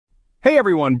Hey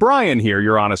everyone, Brian here,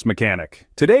 your honest mechanic.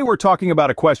 Today we're talking about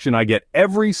a question I get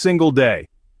every single day.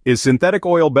 Is synthetic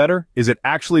oil better? Is it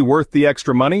actually worth the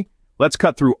extra money? Let's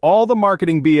cut through all the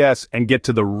marketing BS and get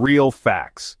to the real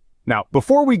facts. Now,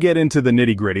 before we get into the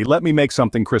nitty-gritty, let me make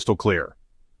something crystal clear.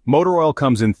 Motor oil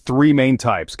comes in three main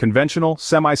types: conventional,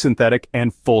 semi-synthetic,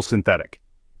 and full synthetic.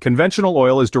 Conventional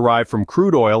oil is derived from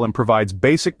crude oil and provides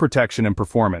basic protection and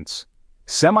performance.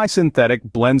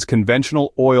 Semi-synthetic blends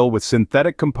conventional oil with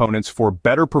synthetic components for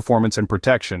better performance and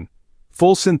protection.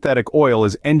 Full synthetic oil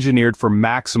is engineered for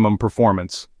maximum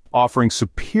performance, offering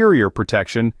superior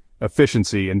protection,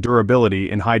 efficiency, and durability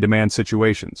in high-demand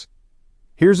situations.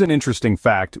 Here's an interesting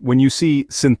fact: when you see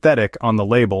synthetic on the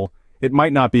label, it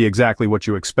might not be exactly what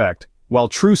you expect. While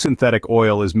true synthetic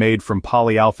oil is made from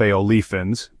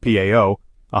polyalpha-olefins, PAO,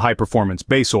 a high-performance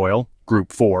base oil,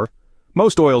 Group 4,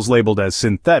 most oils labeled as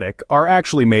synthetic are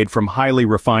actually made from highly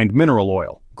refined mineral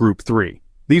oil, Group 3.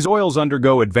 These oils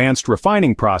undergo advanced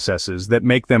refining processes that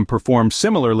make them perform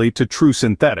similarly to true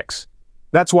synthetics.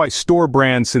 That's why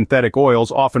store-brand synthetic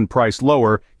oils, often priced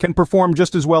lower, can perform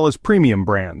just as well as premium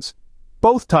brands.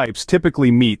 Both types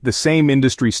typically meet the same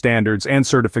industry standards and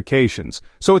certifications,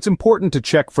 so it's important to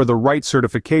check for the right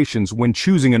certifications when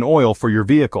choosing an oil for your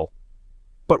vehicle.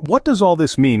 But what does all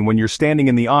this mean when you're standing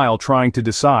in the aisle trying to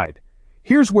decide?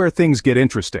 Here's where things get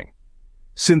interesting.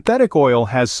 Synthetic oil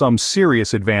has some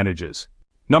serious advantages.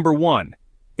 Number 1.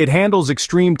 It handles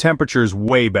extreme temperatures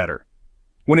way better.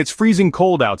 When it's freezing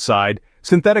cold outside,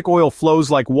 synthetic oil flows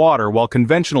like water while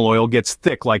conventional oil gets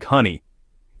thick like honey.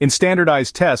 In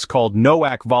standardized tests called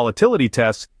NOAC volatility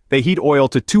tests, they heat oil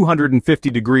to 250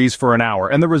 degrees for an hour,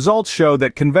 and the results show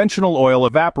that conventional oil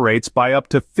evaporates by up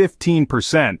to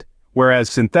 15%, whereas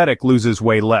synthetic loses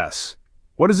way less.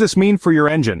 What does this mean for your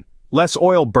engine? Less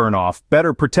oil burn-off,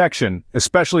 better protection,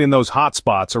 especially in those hot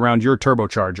spots around your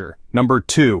turbocharger. Number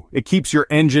 2, it keeps your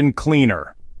engine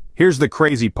cleaner. Here's the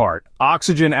crazy part: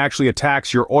 oxygen actually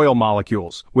attacks your oil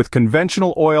molecules. With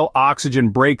conventional oil,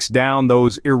 oxygen breaks down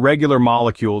those irregular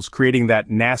molecules, creating that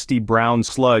nasty brown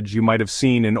sludge you might have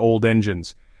seen in old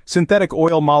engines. Synthetic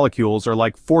oil molecules are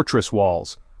like fortress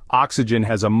walls. Oxygen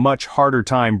has a much harder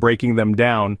time breaking them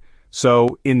down.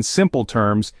 So, in simple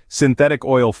terms, synthetic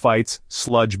oil fights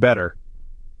sludge better.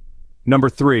 Number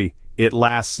 3, it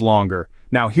lasts longer.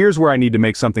 Now here's where I need to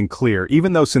make something clear.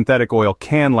 Even though synthetic oil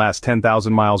can last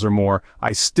 10,000 miles or more,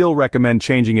 I still recommend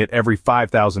changing it every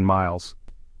 5,000 miles.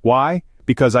 Why?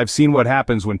 Because I've seen what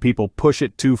happens when people push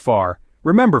it too far.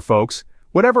 Remember folks,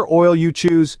 whatever oil you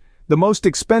choose, the most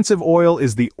expensive oil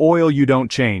is the oil you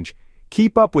don't change.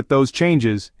 Keep up with those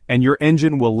changes, and your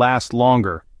engine will last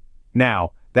longer.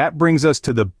 Now, that brings us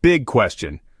to the big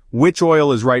question: which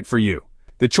oil is right for you?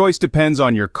 The choice depends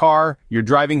on your car, your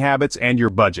driving habits, and your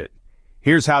budget.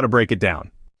 Here's how to break it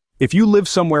down. If you live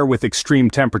somewhere with extreme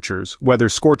temperatures, whether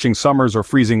scorching summers or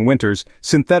freezing winters,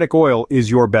 synthetic oil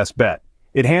is your best bet.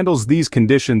 It handles these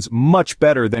conditions much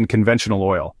better than conventional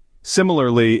oil.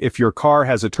 Similarly, if your car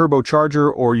has a turbocharger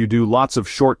or you do lots of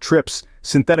short trips,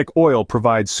 synthetic oil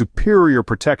provides superior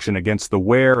protection against the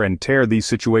wear and tear these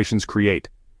situations create.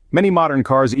 Many modern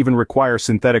cars even require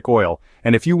synthetic oil,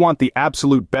 and if you want the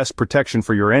absolute best protection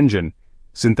for your engine,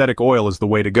 synthetic oil is the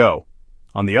way to go.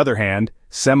 On the other hand,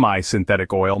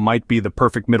 semi-synthetic oil might be the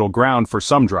perfect middle ground for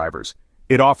some drivers.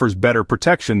 It offers better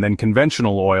protection than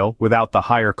conventional oil without the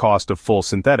higher cost of full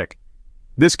synthetic.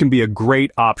 This can be a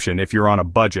great option if you're on a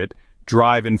budget,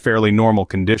 drive in fairly normal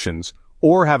conditions,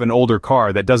 or have an older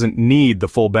car that doesn't need the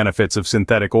full benefits of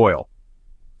synthetic oil.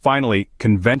 Finally,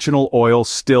 conventional oil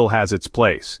still has its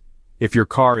place. If your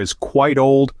car is quite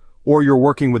old, or you're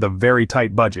working with a very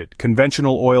tight budget,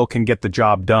 conventional oil can get the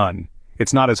job done.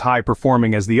 It's not as high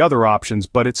performing as the other options,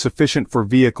 but it's sufficient for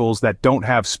vehicles that don't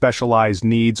have specialized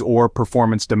needs or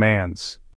performance demands.